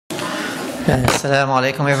Assalamu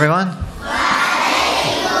alaikum everyone.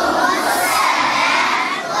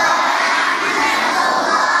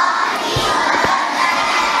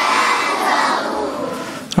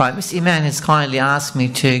 Right, Miss Iman has kindly asked me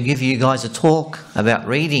to give you guys a talk about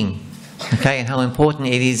reading, okay, and how important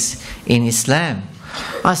it is in Islam.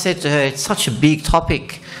 I said to her, it's such a big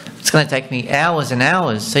topic, it's going to take me hours and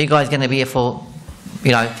hours, so you guys are going to be here for,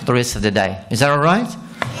 for the rest of the day. Is that all right?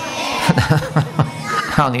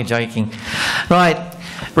 Only joking. Right,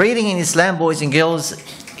 reading in Islam, boys and girls,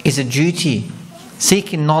 is a duty.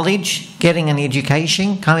 Seeking knowledge, getting an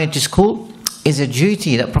education, coming to school, is a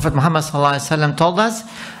duty that Prophet Muhammad ﷺ told us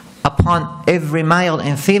upon every male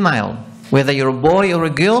and female. Whether you're a boy or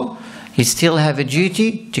a girl, you still have a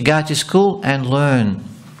duty to go to school and learn.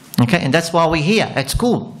 Okay, and that's why we're here at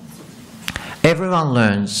school. Everyone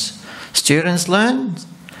learns. Students learn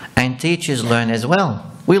and teachers learn as well.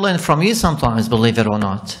 We learn from you sometimes, believe it or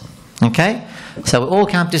not. Okay, so we all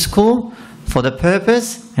come to school for the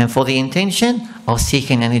purpose and for the intention of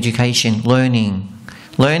seeking an education, learning.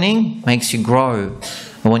 Learning makes you grow.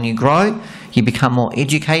 And when you grow, you become more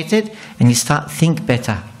educated and you start to think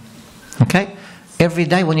better. Okay? Every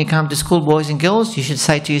day when you come to school, boys and girls, you should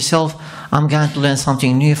say to yourself, I'm going to learn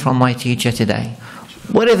something new from my teacher today.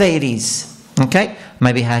 Whatever it is. Okay?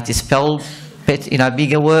 Maybe how to spell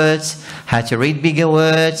bigger words, how to read bigger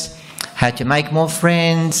words, how to make more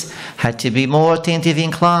friends, how to be more attentive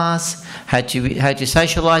in class, how to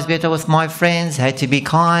socialize better with my friends, how to be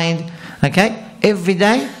kind. Okay? Every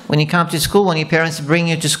day when you come to school, when your parents bring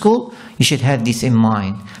you to school, you should have this in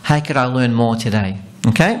mind. How could I learn more today?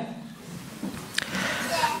 Okay?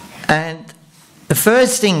 And the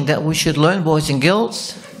first thing that we should learn, boys and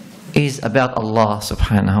girls, is about Allah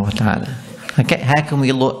subhanahu wa ta'ala. Okay? How can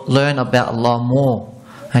we learn about Allah more?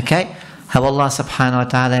 Okay? How Allah subhanahu wa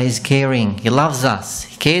ta'ala is caring. He loves us.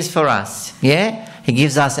 He cares for us. Yeah? He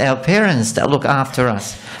gives us our parents that look after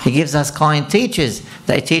us. He gives us kind teachers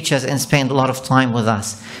that teach us and spend a lot of time with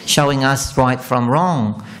us, showing us right from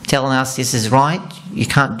wrong, telling us this is right, you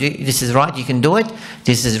can't do, this is right, you can do it,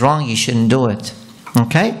 this is wrong, you shouldn't do it.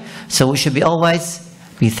 Okay? So we should always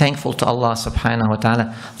be thankful to Allah subhanahu wa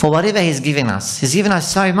ta'ala for whatever He's given us. He's given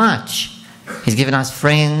us so much. He's given us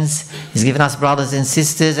friends, He's given us brothers and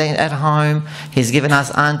sisters at home, He's given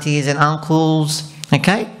us aunties and uncles.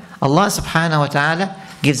 Okay? Allah subhanahu wa ta'ala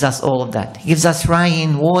gives us all of that. He gives us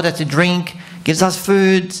rain, water to drink, gives us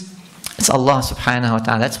food. It's Allah subhanahu wa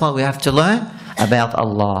ta'ala. That's why we have to learn about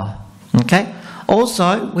Allah. Okay?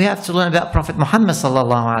 Also, we have to learn about Prophet Muhammad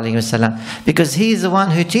sallallahu alaihi wasallam, because he is the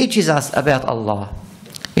one who teaches us about Allah.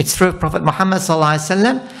 It's through Prophet Muhammad sallallahu alaihi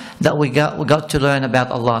wasallam that we got to learn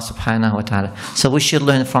about Allah subhanahu wa ta'ala. So we should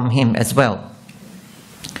learn from him as well.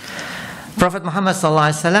 Prophet Muhammad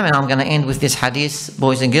sallallahu alaihi wasallam, and I'm going to end with this hadith,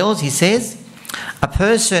 boys and girls, he says, a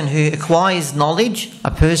person who acquires knowledge,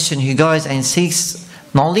 a person who goes and seeks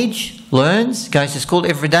knowledge, learns, goes to school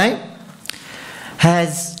every day,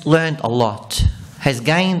 has learned a lot, has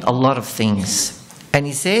gained a lot of things. And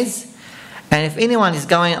he says, and if anyone is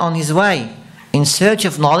going on his way in search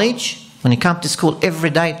of knowledge, when you come to school every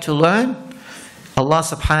day to learn, Allah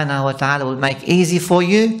subhanahu wa ta'ala will make easy for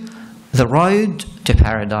you the road to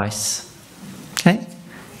paradise. Okay?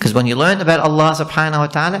 Because when you learn about Allah subhanahu wa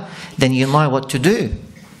ta'ala, then you know what to do.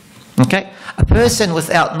 Okay? A person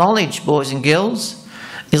without knowledge, boys and girls,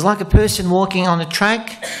 is like a person walking on a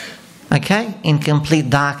track, okay, in complete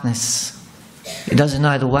darkness. He doesn't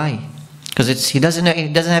know the way. Because he doesn't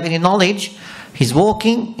have any knowledge. He's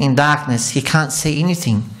walking in darkness. He can't see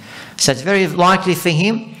anything. So it's very likely for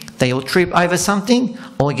him that he'll trip over something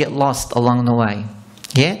or get lost along the way.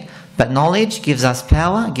 Yeah? But knowledge gives us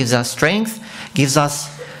power, gives us strength, gives us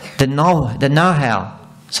the know-how.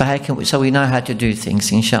 So we know how to do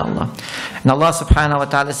things, inshallah. And Allah subhanahu wa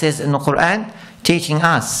ta'ala says in the Quran, teaching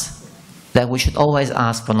us that we should always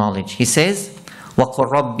ask for knowledge. He says, وَقُلْ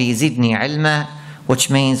رَبِّي زِدْنِي عِلْمًا, which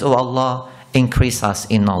means, oh Allah, increase us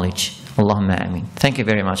in knowledge. Allahumma ameen. Thank you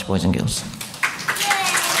very much, boys and girls.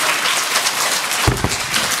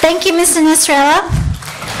 Thank you, Mr. Nasrallah.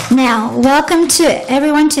 Now, welcome to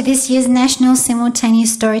everyone to this year's National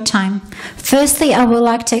Simultaneous Storytime. Firstly, I would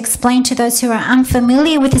like to explain to those who are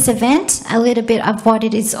unfamiliar with this event a little bit of what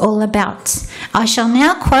it is all about. I shall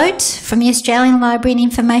now quote from the Australian Library and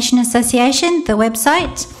Information Association, the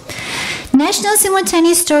website. National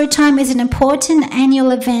Simultaneous Storytime is an important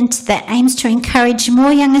annual event that aims to encourage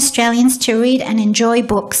more young Australians to read and enjoy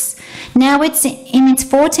books. Now it's in its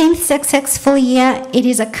 14th successful year. It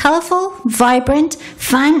is a colourful, vibrant,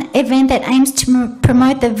 fun event that aims to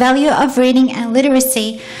promote the value of reading and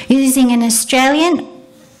literacy using an Australian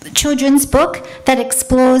children's book that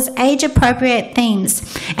explores age-appropriate themes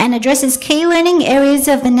and addresses key learning areas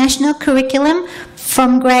of the national curriculum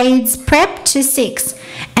from grades prep to 6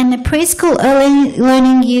 and the preschool early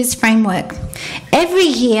learning years framework. Every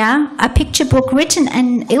year, a picture book written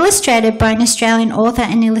and illustrated by an Australian author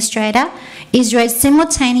and illustrator is read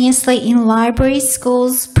simultaneously in libraries,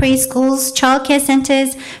 schools, preschools, childcare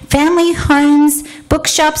centres, family homes,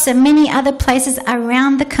 bookshops and many other places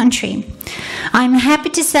around the country. I'm happy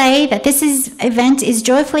to say that this event is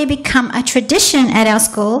joyfully become a tradition at our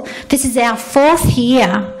school. This is our 4th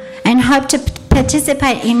year and hope to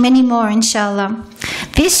participate in many more, inshallah.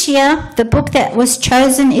 This year, the book that was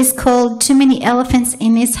chosen is called Too Many Elephants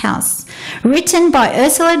in This House, written by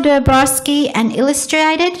Ursula Dobrowski and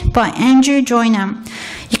illustrated by Andrew Joyner.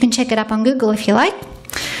 You can check it up on Google if you like.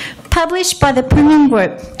 Published by the Pullman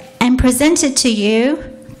Group and presented to you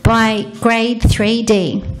by Grade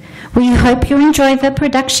 3D. We hope you enjoy the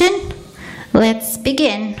production. Let's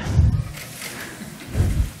begin.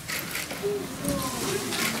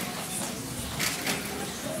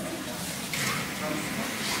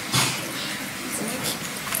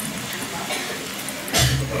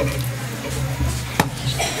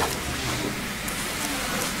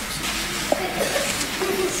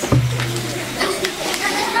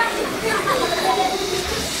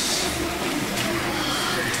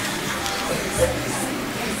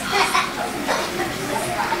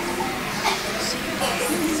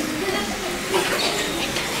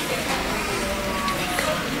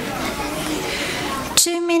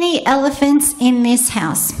 Too many elephants in this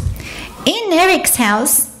house. In Eric's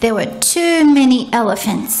house, there were too many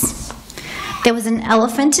elephants. There was an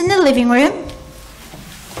elephant in the living room.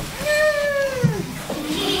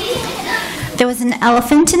 There was an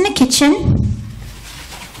elephant in the kitchen.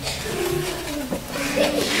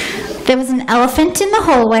 There was an elephant in the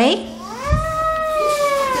hallway.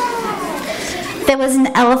 There was an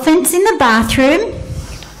elephant in the bathroom.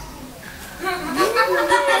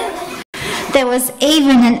 There was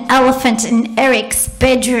even an elephant in Eric's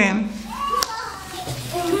bedroom.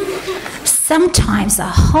 Sometimes a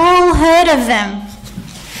whole herd of them.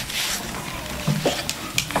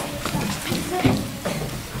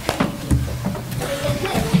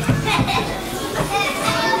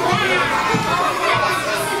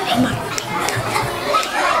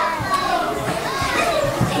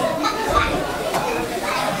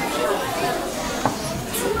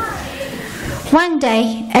 One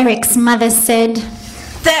day, Eric's mother said,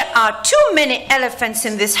 "There are too many elephants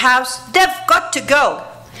in this house. They've got to go."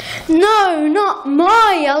 No, not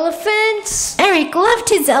my elephants. Eric loved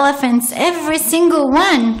his elephants, every single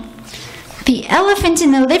one. The elephant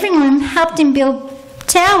in the living room helped him build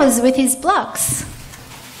towers with his blocks.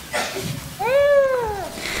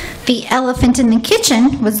 The elephant in the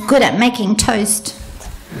kitchen was good at making toast.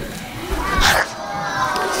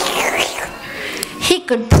 He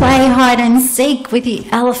could play hide and seek with the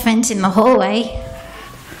elephant in the hallway.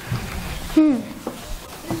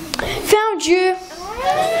 Found you.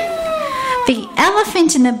 The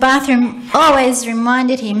elephant in the bathroom always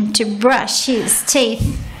reminded him to brush his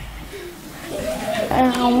teeth.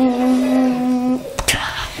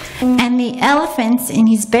 And the elephants in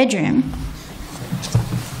his bedroom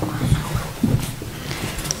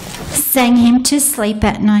sang him to sleep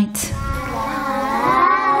at night.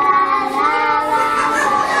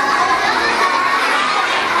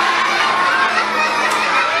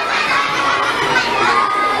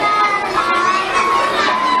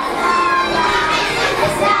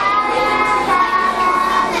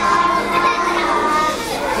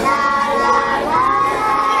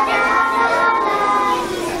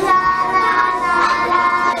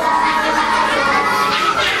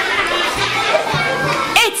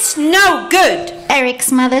 No good,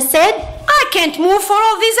 Eric's mother said. I can't move for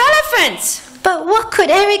all these elephants. But what could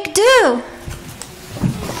Eric do?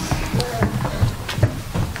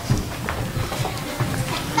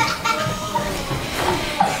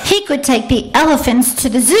 He could take the elephants to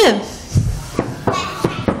the zoo.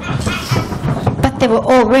 But there were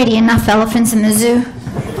already enough elephants in the zoo.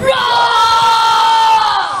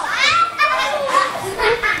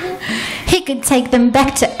 He could take them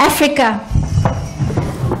back to Africa.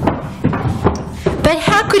 But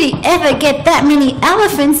how could he ever get that many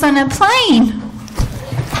elephants on a plane?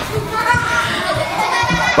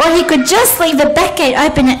 Or he could just leave the back gate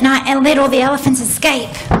open at night and let all the elephants escape.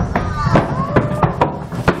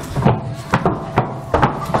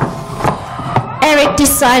 Eric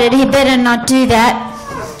decided he better not do that.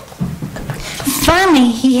 Finally,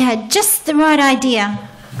 he had just the right idea.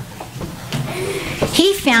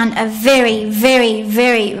 He found a very, very,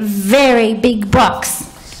 very, very big box.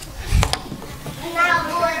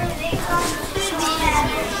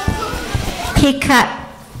 He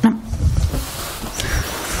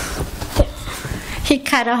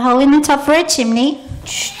cut a hole in the top for a chimney.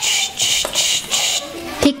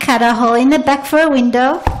 He cut a hole in the back for a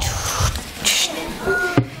window.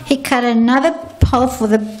 He cut another hole for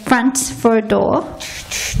the front for a door.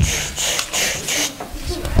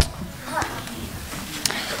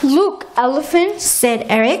 Look, elephants, Said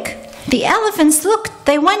Eric. The elephants looked.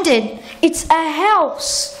 They wondered. it's a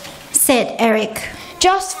house Said Eric.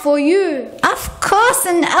 just for you. Of course,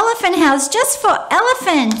 an elephant house just for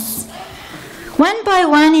elephants. One by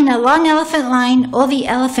one in a long elephant line, all the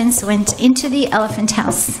elephants went into the elephant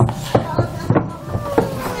house.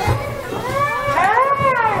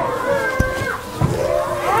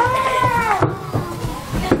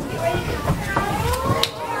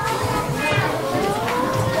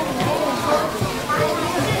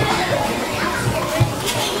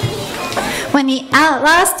 When the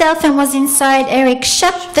last elephant was inside, Eric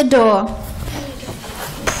shut the door.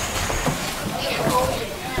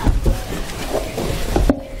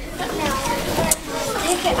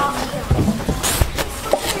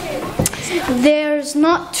 There's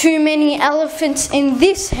not too many elephants in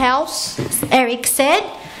this house. Eric said.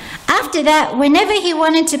 After that, whenever he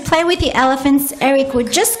wanted to play with the elephants, Eric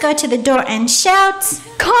would just go to the door and shout,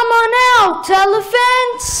 Come on out,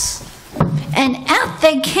 elephants! and out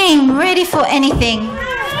they came, ready for anything.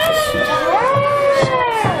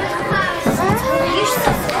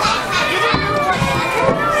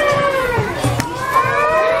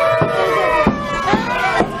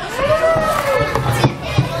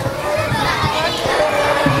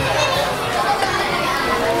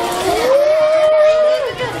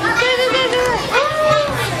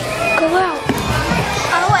 Go out.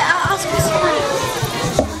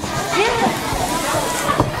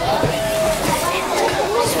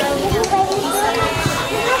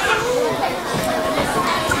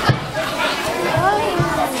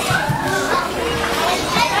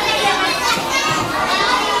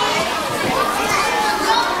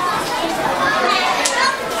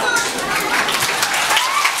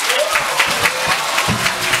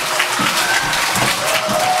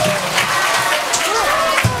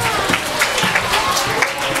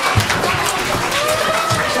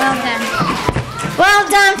 Well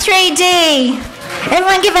done, 3D.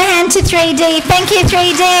 Everyone give a hand to 3D. Thank you,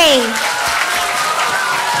 3D.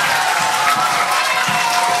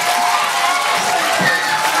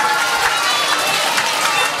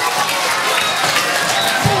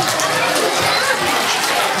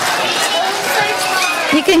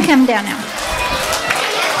 You can come down now.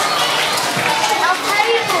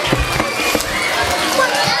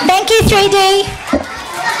 Thank you, 3D.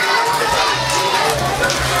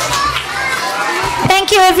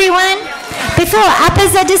 Thank you, everyone. Before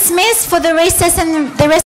uppers are dismissed for the recess and the rest